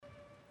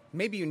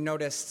Maybe you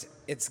noticed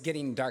it's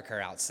getting darker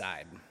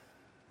outside.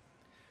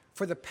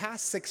 For the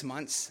past 6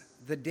 months,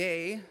 the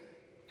day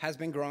has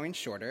been growing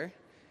shorter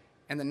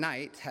and the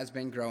night has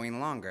been growing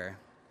longer.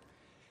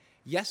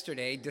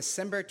 Yesterday,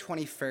 December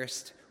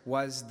 21st,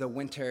 was the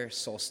winter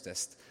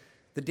solstice,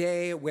 the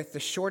day with the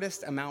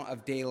shortest amount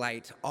of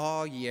daylight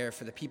all year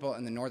for the people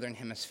in the northern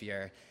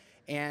hemisphere,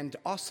 and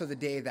also the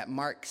day that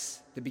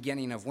marks the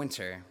beginning of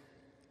winter.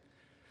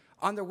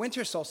 On the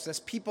winter solstice,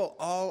 people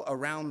all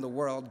around the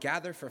world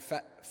gather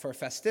for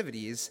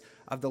festivities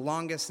of the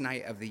longest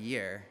night of the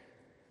year.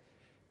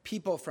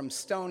 People from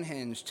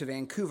Stonehenge to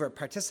Vancouver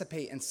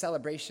participate in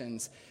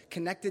celebrations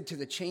connected to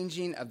the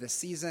changing of the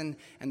season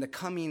and the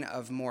coming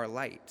of more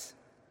light.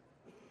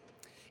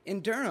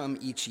 In Durham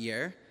each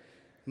year,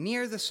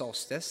 near the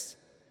solstice,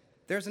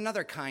 there's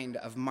another kind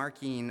of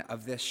marking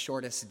of this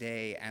shortest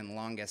day and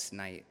longest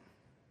night.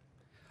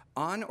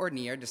 On or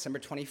near December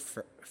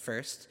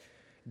 21st,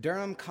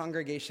 Durham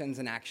Congregations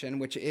in Action,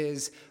 which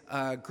is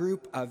a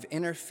group of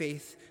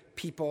interfaith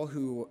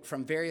people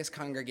from various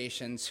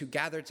congregations who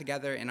gather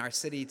together in our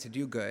city to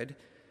do good,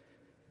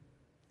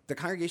 the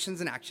Congregations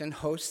in Action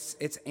hosts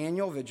its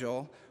annual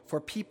vigil for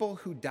people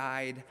who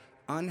died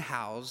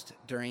unhoused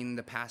during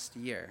the past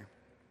year.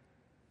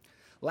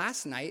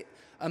 Last night,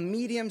 a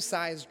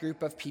medium-sized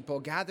group of people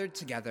gathered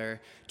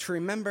together to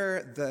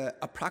remember the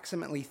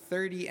approximately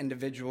 30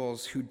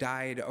 individuals who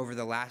died over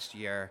the last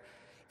year,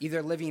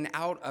 either living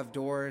out of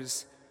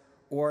doors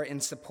or in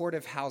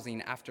supportive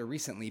housing after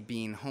recently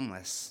being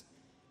homeless.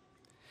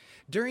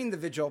 During the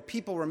vigil,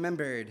 people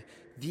remembered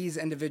these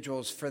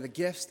individuals for the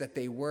gifts that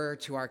they were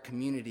to our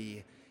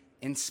community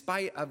in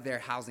spite of their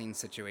housing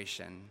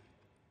situation.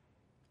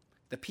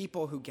 The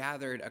people who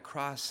gathered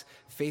across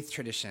faith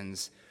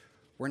traditions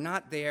were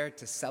not there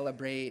to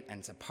celebrate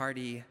and to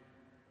party,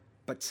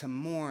 but to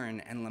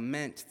mourn and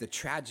lament the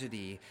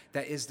tragedy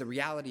that is the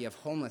reality of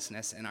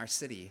homelessness in our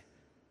city.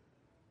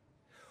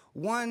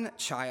 One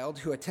child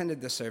who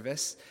attended the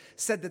service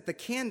said that the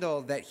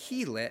candle that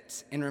he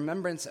lit in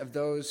remembrance of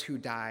those who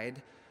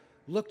died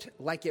looked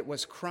like it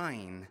was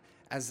crying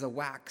as the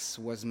wax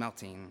was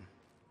melting.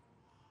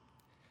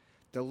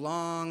 The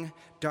long,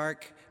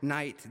 dark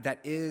night that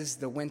is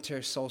the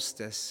winter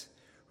solstice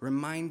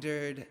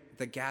reminded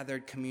the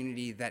gathered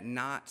community that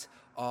not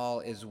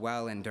all is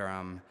well in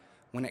Durham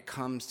when it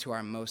comes to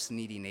our most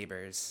needy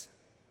neighbors.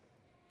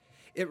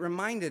 It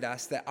reminded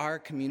us that our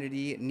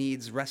community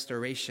needs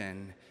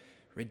restoration,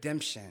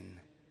 redemption,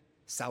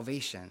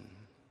 salvation.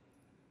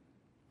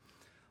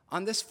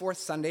 On this fourth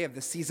Sunday of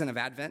the season of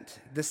Advent,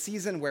 the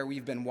season where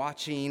we've been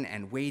watching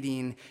and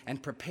waiting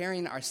and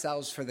preparing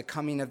ourselves for the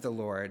coming of the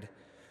Lord,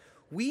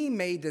 we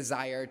may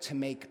desire to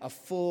make a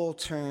full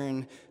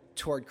turn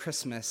toward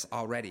Christmas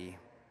already.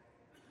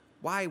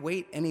 Why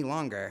wait any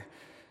longer?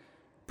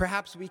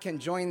 Perhaps we can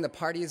join the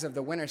parties of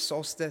the winter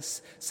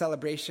solstice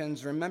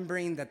celebrations,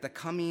 remembering that the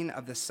coming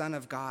of the Son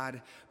of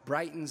God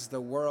brightens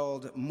the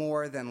world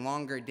more than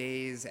longer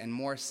days and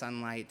more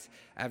sunlight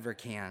ever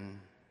can.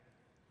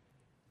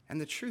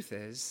 And the truth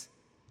is,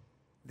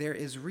 there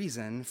is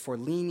reason for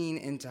leaning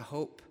into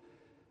hope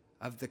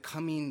of the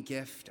coming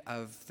gift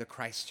of the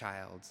Christ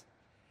child.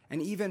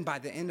 And even by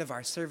the end of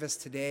our service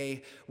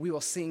today, we will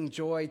sing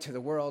joy to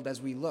the world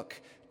as we look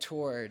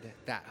toward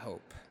that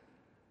hope.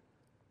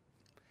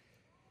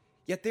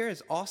 Yet there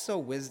is also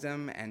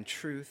wisdom and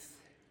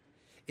truth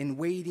in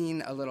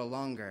waiting a little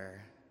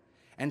longer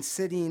and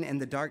sitting in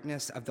the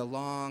darkness of the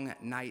long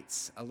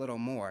nights a little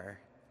more,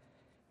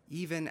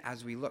 even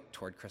as we look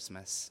toward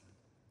Christmas.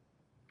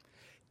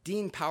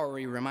 Dean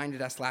Powery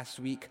reminded us last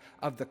week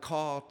of the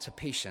call to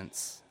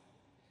patience.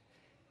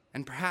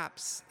 And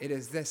perhaps it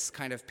is this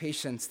kind of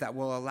patience that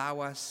will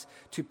allow us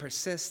to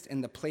persist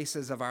in the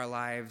places of our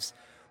lives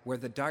where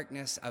the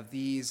darkness of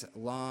these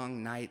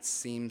long nights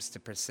seems to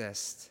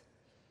persist.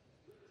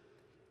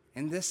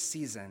 In this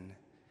season,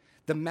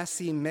 the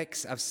messy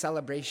mix of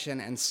celebration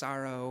and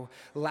sorrow,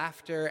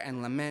 laughter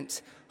and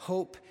lament,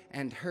 hope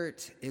and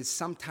hurt is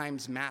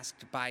sometimes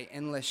masked by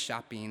endless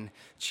shopping,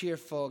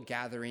 cheerful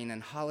gathering,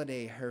 and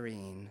holiday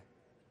hurrying.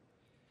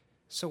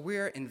 So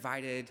we're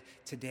invited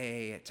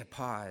today to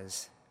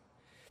pause,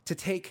 to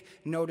take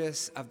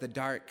notice of the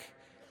dark,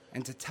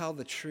 and to tell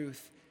the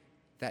truth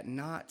that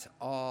not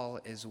all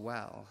is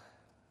well.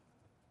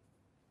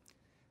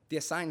 The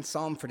assigned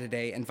psalm for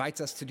today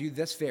invites us to do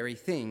this very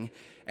thing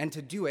and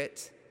to do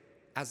it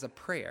as a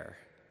prayer.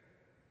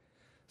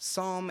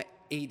 Psalm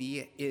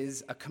 80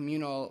 is a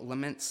communal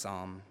lament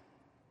psalm.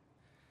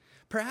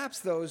 Perhaps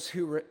those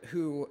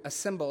who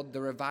assembled the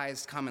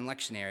Revised Common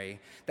Lectionary,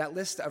 that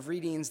list of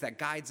readings that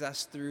guides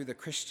us through the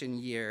Christian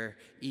year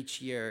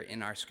each year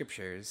in our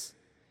scriptures,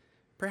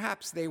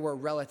 perhaps they were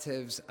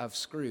relatives of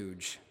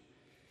Scrooge.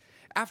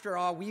 After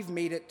all, we've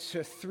made it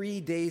to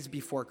 3 days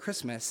before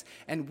Christmas,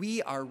 and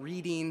we are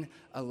reading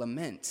a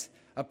lament,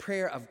 a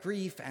prayer of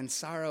grief and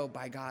sorrow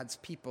by God's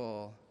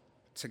people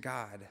to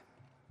God.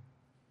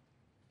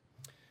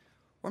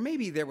 Or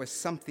maybe there was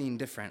something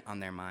different on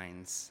their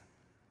minds.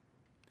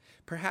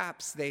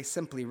 Perhaps they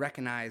simply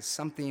recognize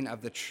something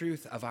of the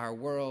truth of our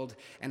world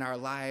and our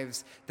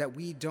lives that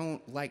we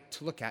don't like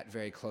to look at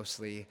very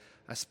closely,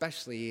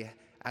 especially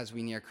as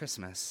we near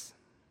Christmas.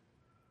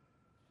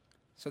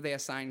 So they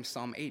assigned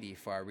Psalm 80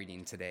 for our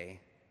reading today.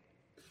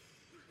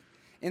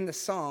 In the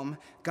psalm,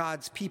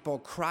 God's people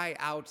cry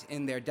out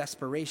in their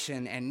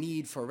desperation and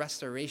need for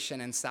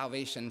restoration and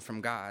salvation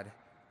from God.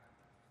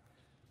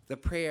 The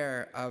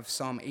prayer of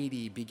Psalm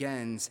 80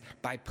 begins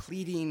by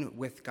pleading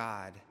with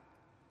God,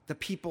 the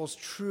people's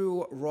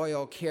true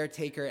royal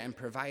caretaker and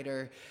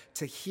provider,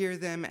 to hear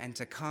them and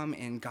to come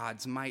in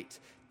God's might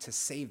to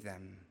save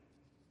them.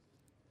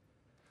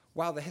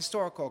 While the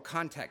historical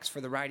context for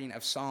the writing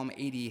of Psalm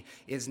 80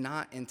 is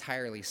not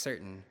entirely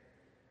certain,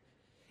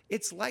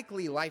 its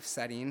likely life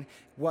setting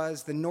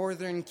was the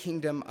northern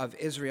kingdom of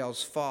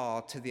Israel's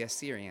fall to the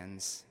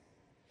Assyrians.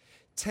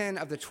 10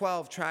 of the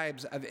 12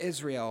 tribes of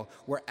Israel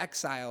were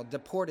exiled,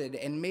 deported,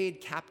 and made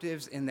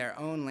captives in their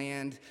own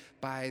land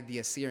by the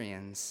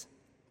Assyrians.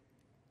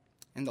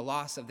 In the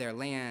loss of their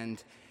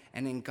land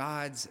and in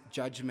God's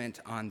judgment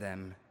on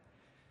them,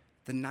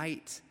 the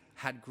night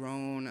had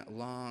grown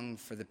long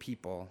for the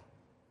people.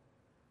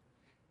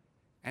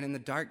 And in the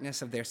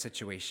darkness of their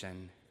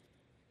situation,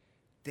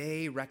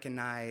 they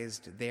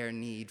recognized their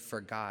need for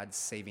God's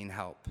saving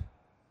help.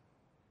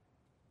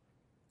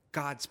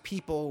 God's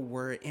people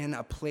were in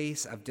a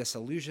place of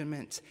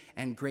disillusionment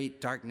and great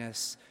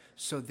darkness,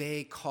 so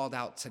they called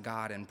out to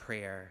God in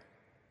prayer.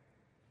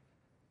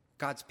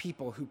 God's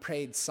people who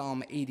prayed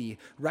Psalm 80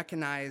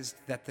 recognized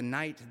that the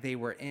night they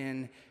were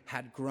in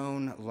had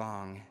grown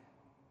long,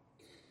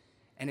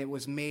 and it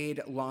was made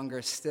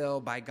longer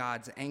still by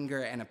God's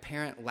anger and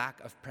apparent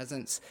lack of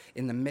presence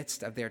in the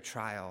midst of their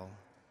trial.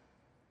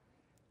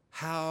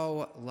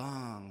 How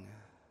long?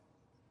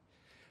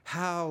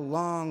 How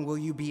long will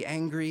you be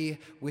angry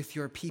with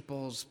your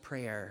people's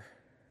prayer?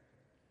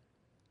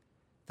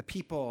 The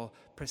people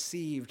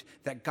perceived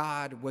that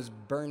God was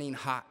burning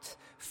hot,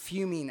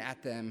 fuming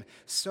at them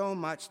so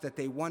much that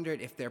they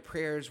wondered if their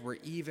prayers were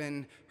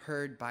even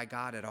heard by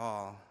God at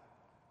all.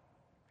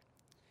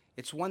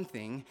 It's one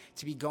thing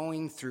to be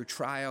going through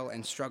trial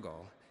and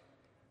struggle,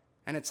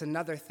 and it's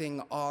another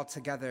thing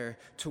altogether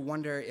to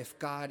wonder if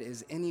God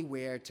is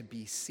anywhere to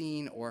be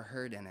seen or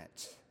heard in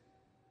it.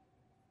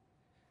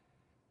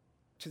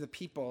 To the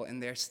people in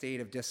their state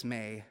of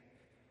dismay,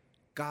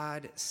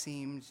 God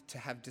seemed to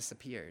have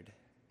disappeared.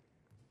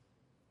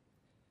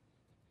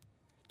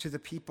 To the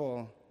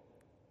people,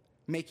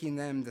 making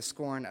them the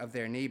scorn of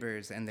their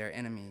neighbors and their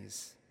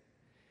enemies.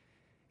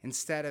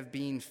 Instead of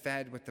being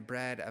fed with the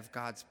bread of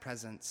God's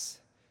presence,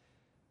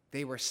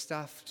 they were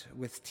stuffed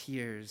with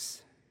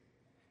tears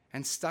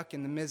and stuck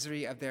in the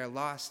misery of their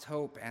lost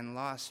hope and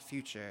lost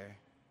future.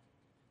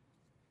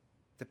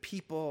 The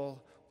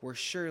people were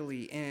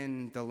surely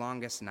in the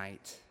longest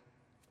night,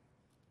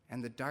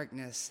 and the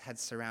darkness had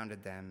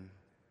surrounded them.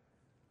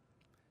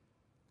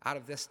 Out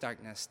of this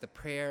darkness, the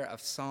prayer of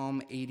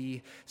Psalm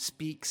 80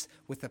 speaks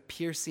with a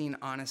piercing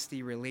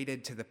honesty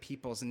related to the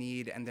people's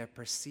need and their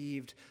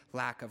perceived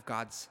lack of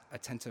God's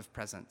attentive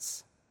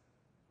presence.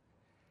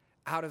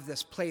 Out of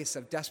this place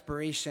of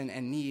desperation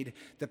and need,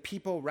 the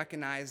people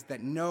recognized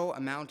that no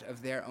amount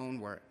of their own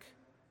work,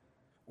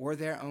 or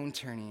their own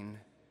turning,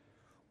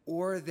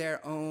 or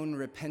their own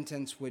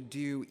repentance would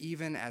do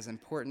even as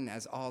important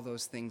as all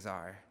those things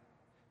are.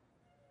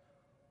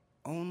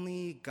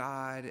 Only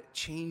God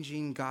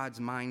changing God's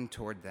mind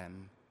toward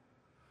them.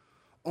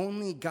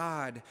 Only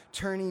God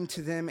turning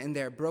to them in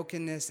their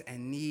brokenness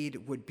and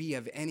need would be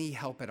of any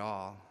help at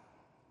all.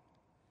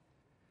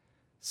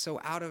 So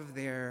out of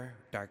their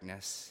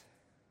darkness,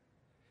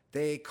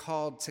 they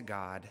called to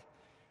God,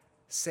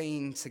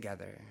 saying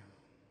together,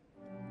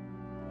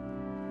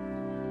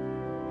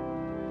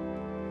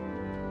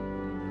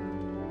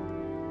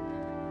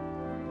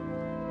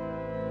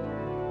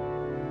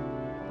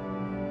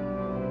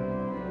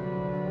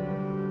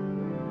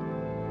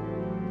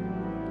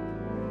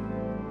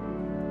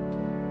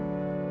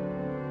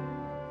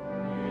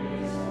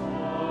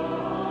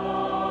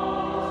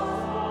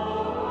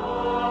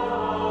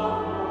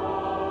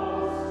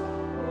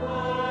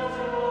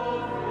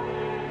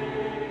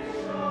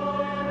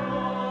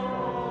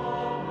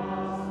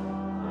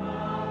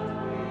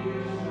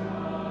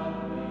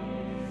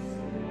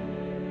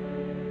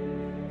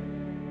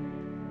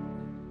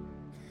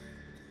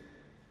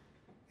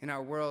 in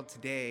our world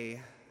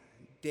today,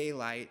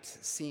 daylight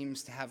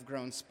seems to have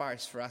grown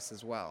sparse for us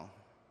as well.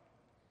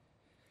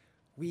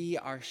 We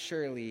are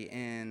surely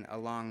in a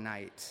long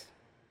night.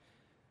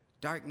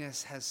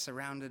 Darkness has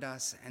surrounded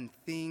us, and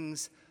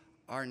things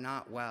are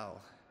not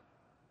well.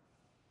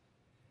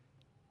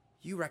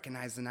 You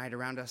recognize the night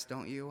around us,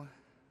 don't you?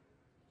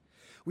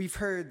 We've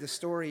heard the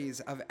stories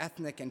of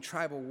ethnic and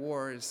tribal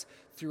wars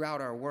throughout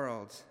our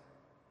world.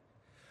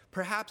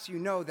 Perhaps you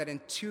know that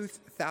in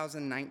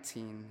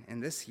 2019, in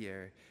this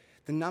year,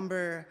 the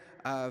number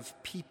of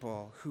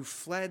people who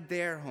fled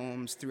their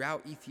homes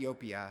throughout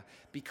Ethiopia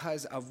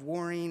because of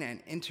warring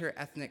and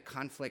inter-ethnic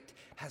conflict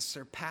has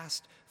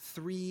surpassed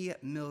 3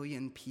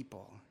 million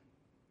people.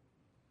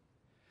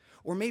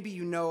 Or maybe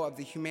you know of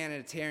the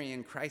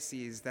humanitarian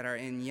crises that are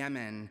in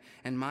Yemen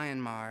and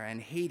Myanmar and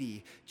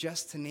Haiti,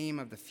 just to name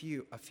a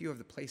few of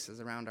the places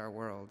around our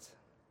world.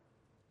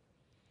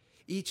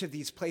 Each of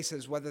these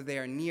places, whether they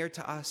are near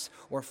to us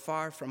or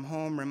far from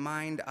home,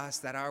 remind us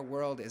that our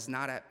world is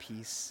not at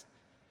peace.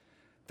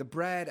 The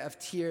bread of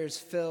tears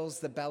fills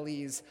the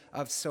bellies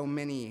of so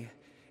many,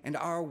 and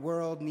our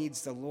world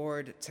needs the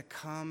Lord to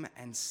come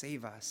and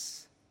save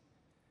us.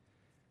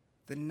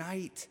 The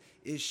night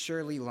is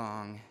surely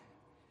long,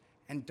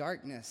 and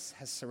darkness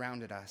has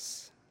surrounded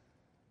us.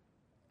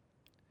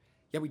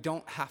 Yet we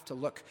don't have to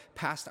look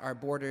past our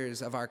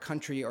borders of our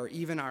country or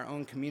even our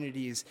own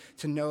communities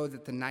to know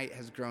that the night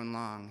has grown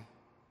long.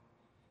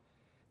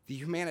 The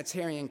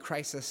humanitarian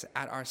crisis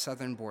at our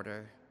southern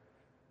border,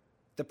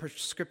 the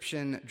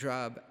prescription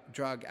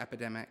drug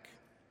epidemic,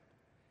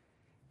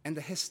 and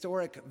the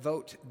historic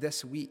vote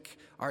this week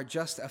are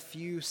just a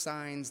few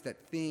signs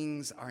that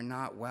things are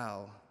not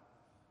well.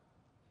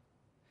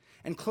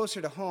 And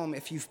closer to home,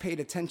 if you've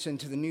paid attention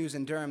to the news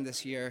in Durham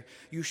this year,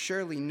 you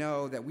surely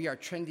know that we are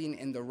trending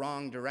in the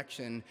wrong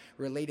direction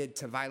related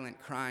to violent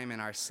crime in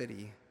our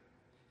city.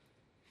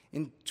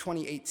 In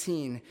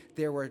 2018,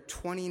 there were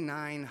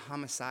 29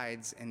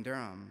 homicides in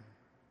Durham.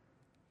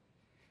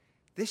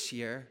 This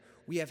year,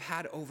 we have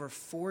had over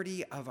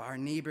 40 of our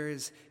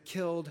neighbors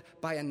killed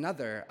by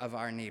another of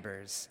our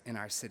neighbors in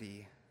our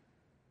city.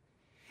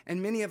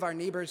 And many of our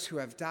neighbors who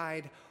have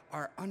died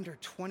are under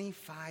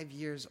 25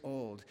 years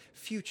old,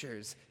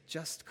 futures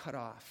just cut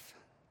off.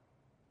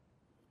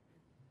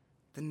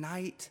 The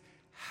night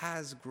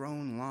has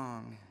grown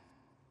long.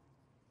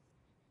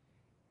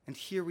 And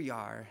here we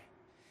are,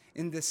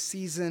 in this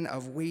season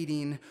of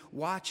waiting,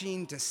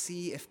 watching to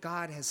see if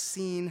God has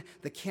seen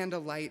the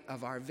candlelight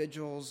of our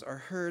vigils or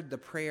heard the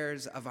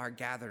prayers of our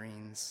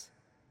gatherings.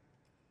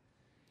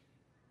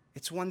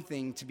 It's one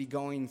thing to be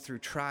going through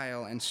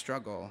trial and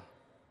struggle.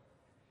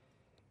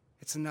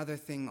 It's another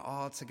thing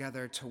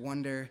altogether to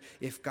wonder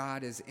if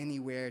God is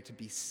anywhere to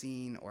be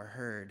seen or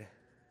heard.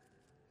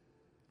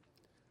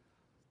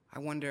 I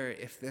wonder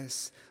if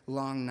this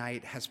long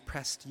night has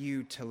pressed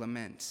you to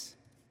lament,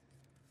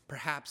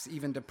 perhaps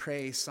even to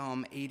pray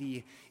Psalm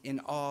 80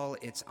 in all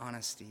its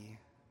honesty.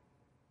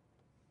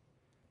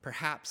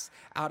 Perhaps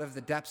out of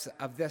the depths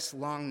of this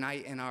long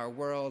night in our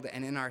world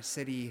and in our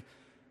city,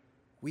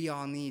 we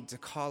all need to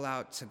call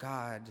out to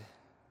God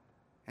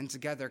and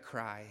together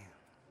cry.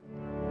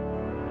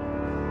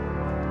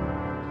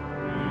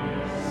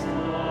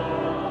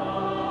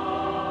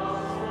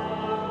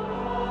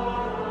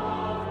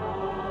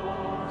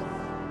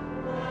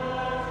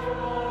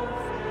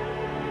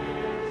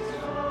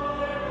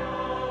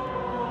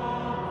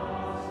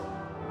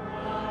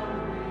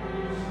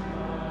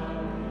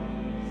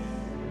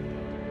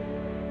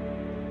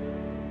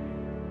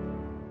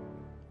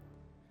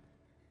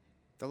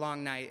 The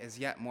long night is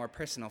yet more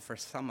personal for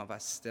some of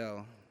us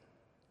still.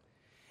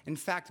 In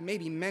fact,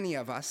 maybe many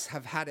of us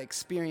have had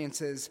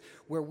experiences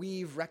where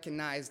we've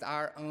recognized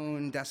our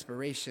own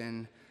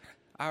desperation,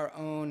 our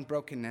own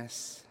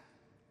brokenness,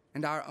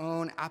 and our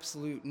own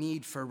absolute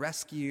need for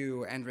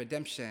rescue and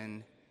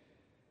redemption,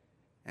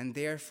 and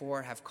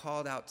therefore have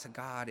called out to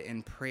God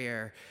in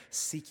prayer,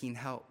 seeking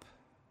help.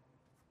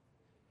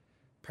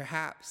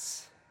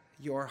 Perhaps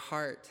your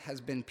heart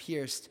has been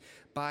pierced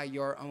by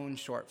your own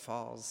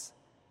shortfalls,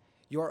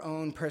 your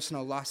own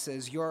personal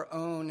losses, your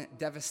own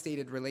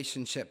devastated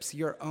relationships,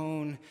 your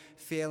own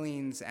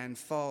failings and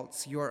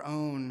faults, your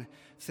own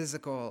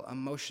physical,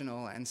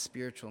 emotional, and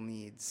spiritual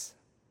needs.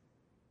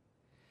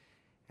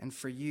 And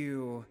for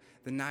you,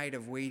 the night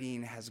of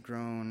waiting has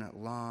grown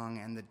long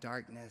and the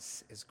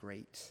darkness is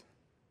great.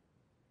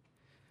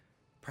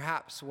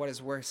 Perhaps what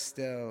is worse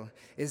still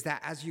is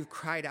that as you've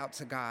cried out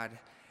to God,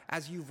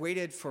 as you've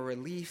waited for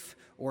relief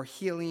or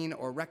healing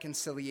or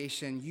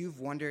reconciliation, you've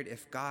wondered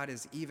if God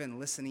is even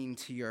listening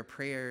to your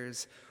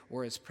prayers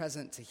or is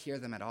present to hear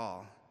them at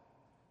all.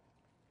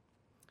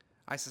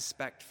 I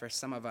suspect for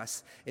some of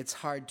us, it's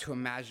hard to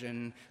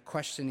imagine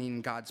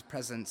questioning God's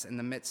presence in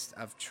the midst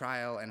of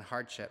trial and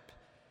hardship,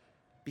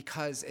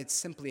 because it's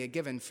simply a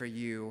given for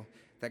you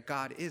that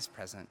God is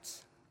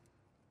present.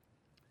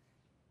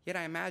 Yet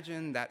I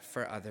imagine that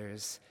for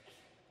others,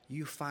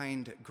 you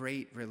find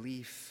great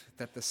relief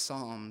that the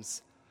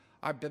Psalms,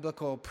 our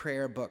biblical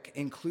prayer book,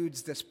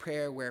 includes this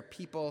prayer where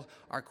people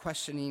are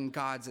questioning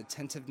God's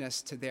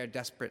attentiveness to their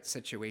desperate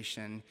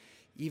situation,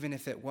 even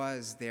if it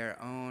was their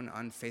own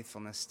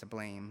unfaithfulness to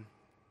blame.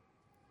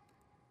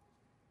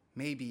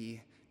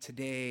 Maybe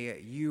today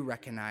you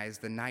recognize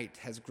the night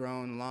has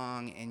grown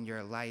long in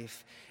your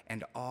life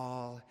and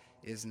all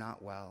is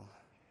not well.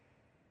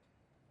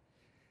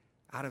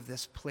 Out of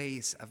this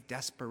place of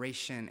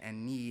desperation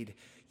and need,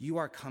 you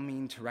are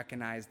coming to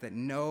recognize that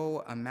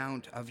no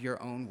amount of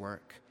your own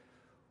work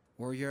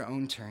or your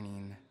own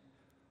turning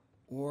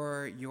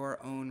or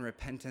your own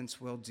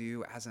repentance will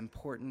do, as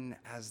important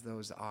as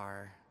those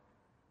are.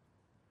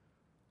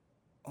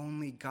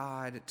 Only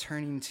God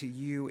turning to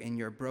you in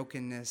your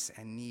brokenness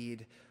and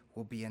need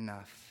will be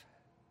enough.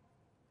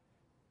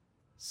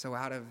 So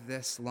out of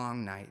this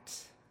long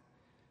night,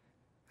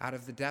 out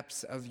of the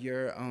depths of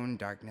your own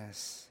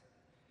darkness,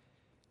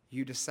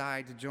 you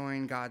decide to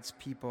join God's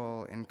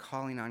people in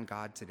calling on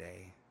God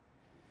today,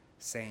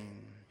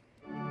 saying,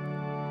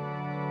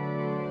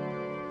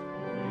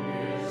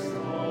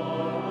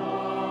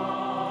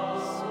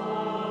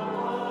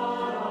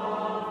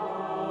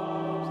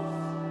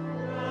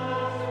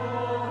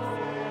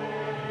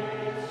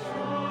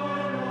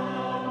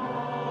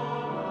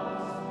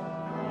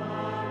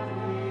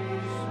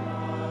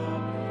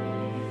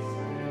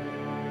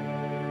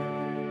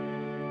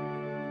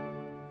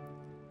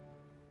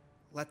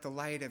 let the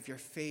light of your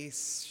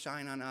face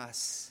shine on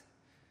us,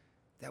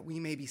 that we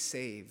may be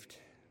saved.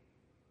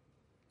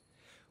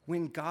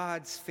 When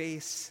God's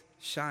face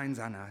shines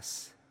on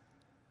us,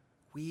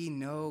 we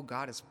know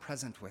God is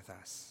present with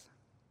us.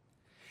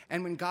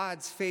 And when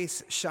God's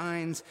face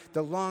shines,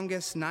 the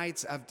longest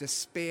nights of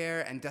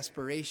despair and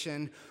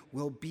desperation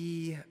will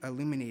be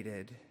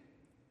illuminated.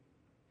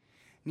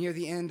 Near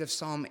the end of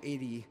Psalm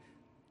 80,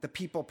 the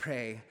people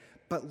pray,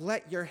 "But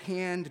let your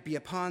hand be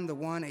upon the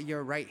one at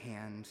your right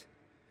hand,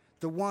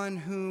 the one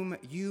whom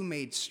you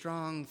made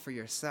strong for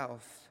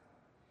yourself.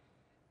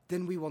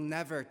 Then we will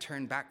never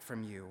turn back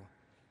from you.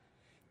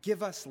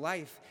 Give us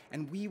life,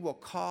 and we will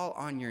call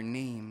on your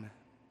name."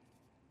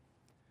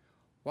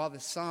 While the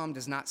psalm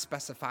does not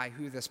specify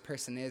who this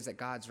person is at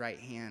God's right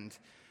hand,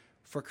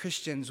 for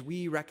Christians,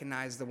 we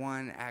recognize the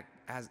one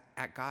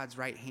at God's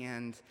right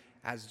hand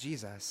as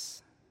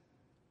Jesus.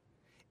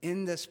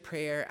 In this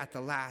prayer at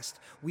the last,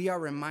 we are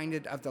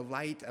reminded of the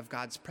light of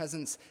God's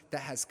presence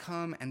that has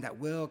come and that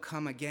will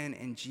come again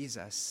in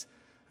Jesus,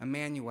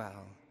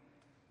 Emmanuel,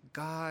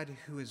 God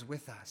who is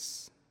with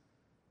us.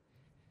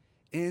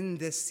 In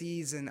this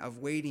season of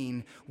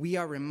waiting, we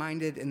are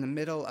reminded in the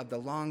middle of the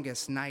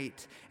longest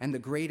night and the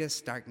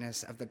greatest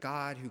darkness of the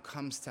God who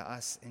comes to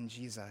us in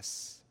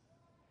Jesus.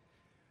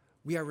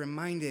 We are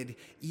reminded,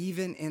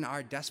 even in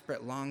our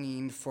desperate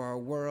longing for a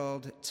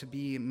world to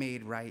be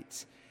made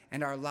right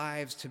and our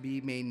lives to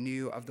be made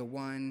new, of the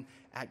one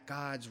at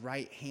God's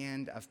right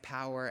hand of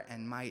power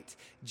and might,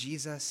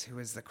 Jesus, who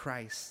is the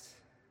Christ.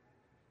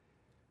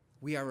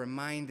 We are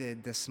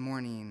reminded this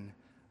morning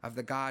of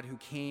the God who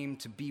came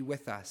to be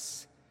with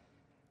us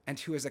and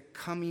who is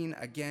coming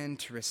again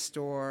to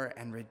restore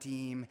and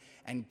redeem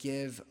and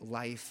give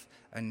life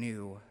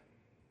anew.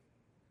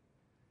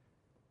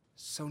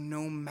 So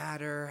no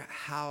matter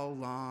how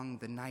long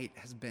the night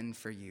has been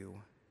for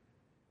you,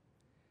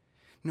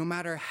 no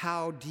matter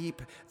how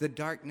deep the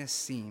darkness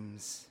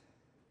seems,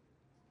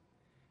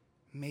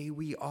 may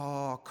we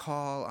all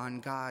call on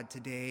God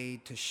today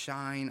to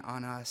shine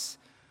on us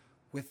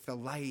with the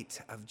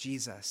light of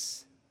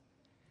Jesus,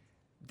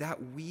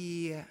 that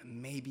we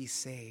may be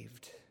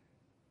saved.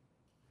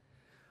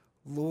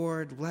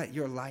 Lord, let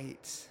your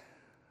light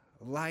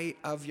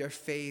of your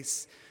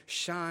face,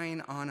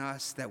 shine on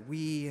us that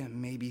we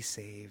may be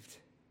saved,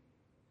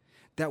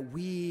 that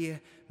we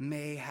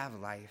may have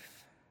life,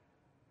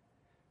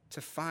 to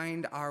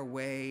find our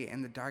way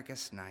in the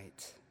darkest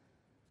night.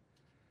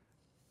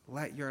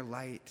 Let your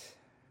light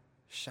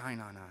shine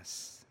on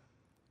us.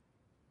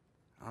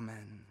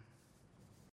 Amen.